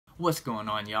What's going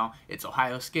on, y'all? It's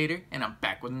OhighO Skater, and I'm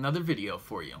back with another video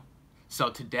for you. So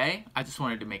today, I just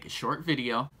wanted to make a short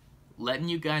video letting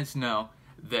you guys know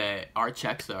that our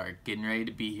checks are getting ready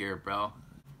to be here, bro.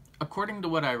 According to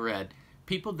what I read,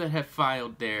 people that have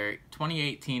filed their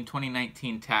 2018,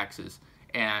 2019 taxes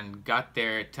and got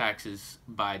their taxes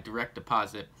by direct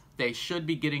deposit, they should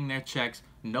be getting their checks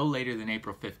no later than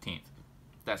April 15th.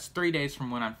 That's 3 days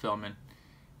from when I'm filming.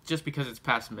 Just because it's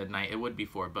past midnight, it would be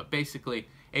 4, but basically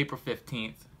April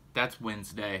 15th, that's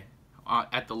Wednesday.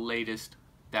 At the latest,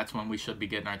 that's when we should be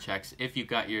getting our checks if you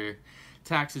got your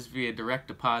taxes via direct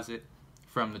deposit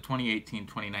from the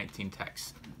 2018-2019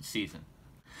 tax season.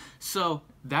 So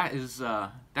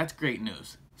that's great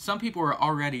news. Some people are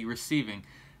already receiving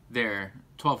their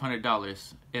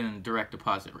 $1,200 in direct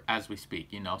deposit as we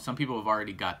speak. You know, some people have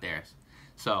already got theirs.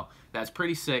 So that's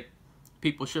pretty sick.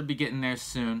 People should be getting theirs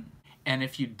soon. And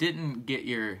if you didn't get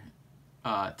your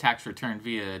tax return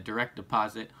via direct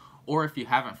deposit, or if you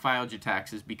haven't filed your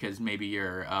taxes because maybe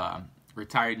you're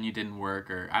retired and you didn't work,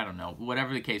 or I don't know,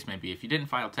 whatever the case may be, if you didn't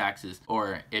file taxes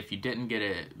or if you didn't get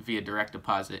it via direct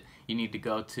deposit, you need to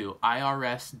go to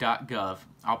irs.gov.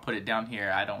 I'll put it down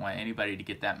here. I don't want anybody to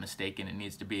get that mistaken. It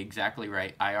needs to be exactly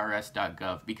right,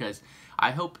 irs.gov, because I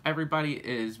hope everybody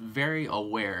is very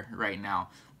aware right now.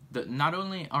 Not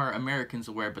only are Americans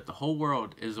aware, but the whole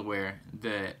world is aware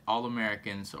that all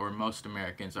Americans, or most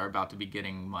Americans, are about to be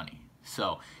getting money.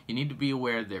 So you need to be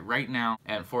aware that right now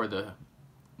and for the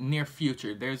near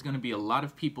future, there's going to be a lot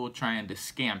of people trying to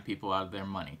scam people out of their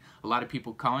money. A lot of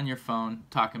people calling your phone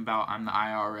talking about, I'm the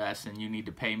IRS and you need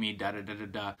to pay me, da da da da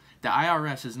da. The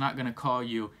IRS is not going to call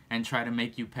you and try to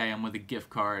make you pay them with a gift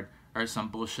card or some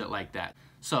bullshit like that.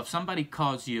 So if somebody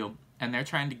calls you and they're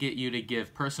trying to get you to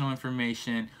give personal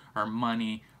information or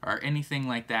money or anything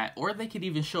like that, or they could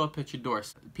even show up at your door.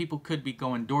 People could be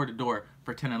going door to door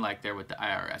pretending like they're with the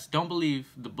IRS. Don't believe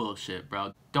the bullshit,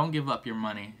 bro. Don't give up your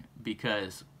money,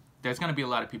 because there's going to be a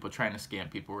lot of people trying to scam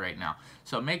people right now.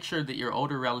 So make sure that your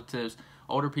older relatives,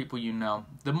 older people you know,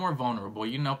 the more vulnerable,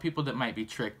 you know, people that might be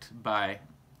tricked by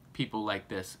people like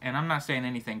this. And I'm not saying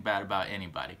anything bad about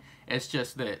anybody. It's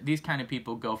just that these kind of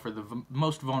people go for the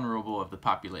most vulnerable of the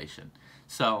population.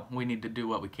 So we need to do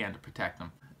what we can to protect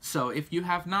them. So if you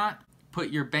have not put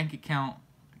your bank account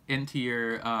into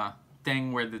your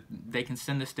thing where they can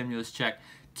send the stimulus check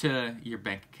to your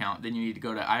bank account, then you need to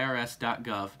go to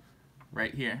irs.gov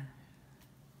right here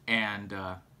and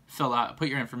put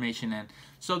your information in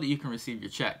so that you can receive your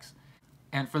checks.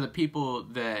 And for the people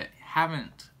that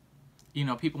haven't, you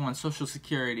know, people on Social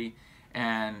Security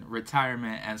and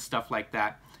retirement and stuff like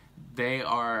that,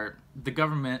 the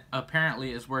government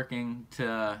apparently is working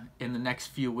to, in the next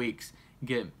few weeks,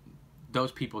 get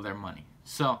those people their money.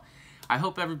 So I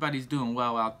hope everybody's doing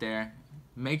well out there.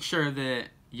 Make sure that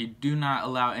you do not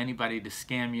allow anybody to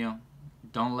scam you.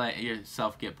 Don't let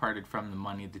yourself get parted from the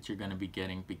money that you're going to be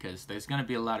getting, because there's going to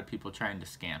be a lot of people trying to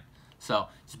scam. So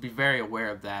just be very aware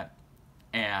of that,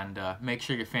 and make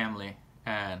sure your family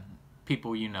and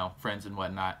people you know, friends and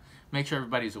whatnot, make sure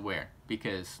everybody's aware,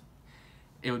 because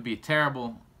it would be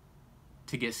terrible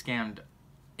to get scammed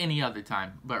any other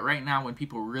time. But right now, when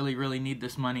people really, really need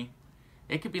this money,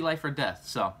 it could be life or death.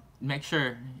 So make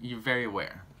sure you're very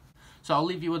aware. So I'll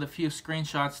leave you with a few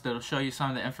screenshots that'll show you some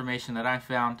of the information that I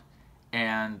found.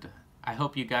 And I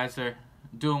hope you guys are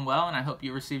doing well, and I hope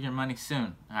you receive your money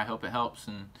soon. I hope it helps,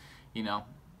 and, you know,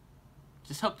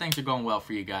 just hope things are going well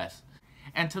for you guys.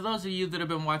 And to those of you that have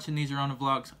been watching these Rona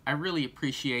vlogs, I really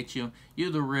appreciate you.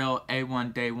 You're the real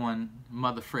A1 Day 1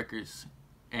 motherfrickers.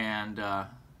 And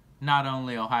not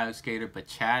only OhighO Skater, but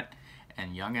Chad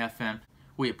and Young FM,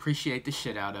 we appreciate the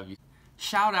shit out of you.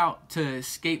 Shout out to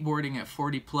Skateboarding at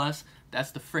 40+.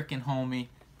 That's the frickin' homie.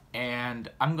 And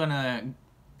I'm gonna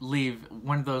leave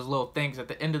one of those little things at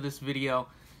the end of this video,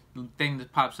 the thing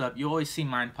that pops up. You always see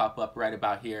mine pop up right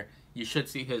about here. You should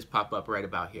see his pop up right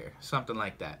about here. Something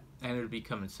like that. And it'll be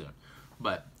coming soon.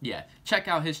 But yeah, check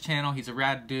out his channel. He's a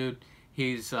rad dude.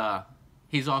 He's also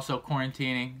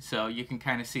quarantining, so you can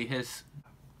kind of see his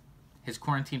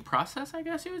quarantine process, I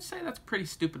guess you would say. That's a pretty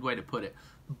stupid way to put it,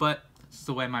 but it's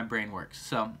the way my brain works,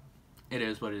 so it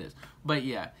is what it is. But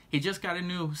yeah, he just got a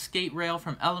new skate rail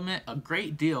from Element, a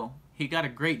great deal. He got a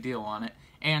great deal on it,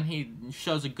 and he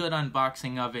shows a good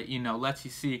unboxing of it, you know, lets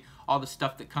you see all the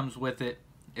stuff that comes with it.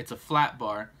 It's a flat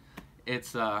bar.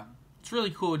 It's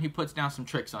really cool, and he puts down some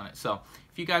tricks on it. So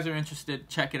if you guys are interested,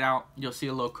 check it out. You'll see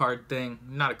a little card thing,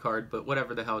 not a card, but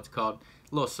whatever the hell it's called,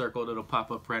 a little circle that'll pop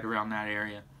up right around that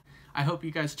area. I hope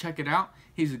you guys check it out.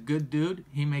 He's a good dude.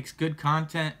 He makes good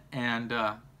content, and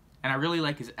I really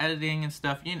like his editing and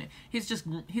stuff. You know,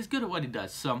 he's good at what he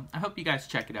does. So I hope you guys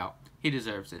check it out. He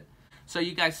deserves it. So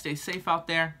you guys stay safe out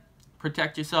there.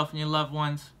 Protect yourself and your loved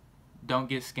ones. Don't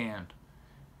get scammed.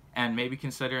 And maybe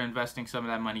consider investing some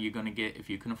of that money you're going to get if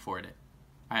you can afford it.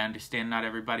 I understand not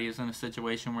everybody is in a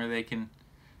situation where they can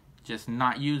just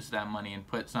not use that money and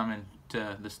put some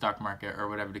into the stock market or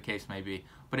whatever the case may be.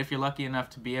 But if you're lucky enough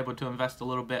to be able to invest a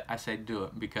little bit, I say do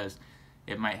it, because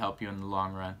it might help you in the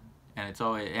long run. And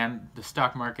the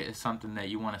stock market is something that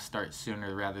you want to start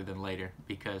sooner rather than later,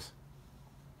 because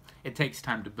it takes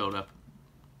time to build up,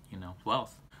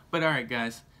 wealth. But alright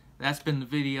guys, that's been the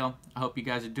video. I hope you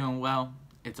guys are doing well.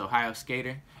 It's OhighO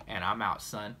Skater, and I'm out,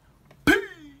 son.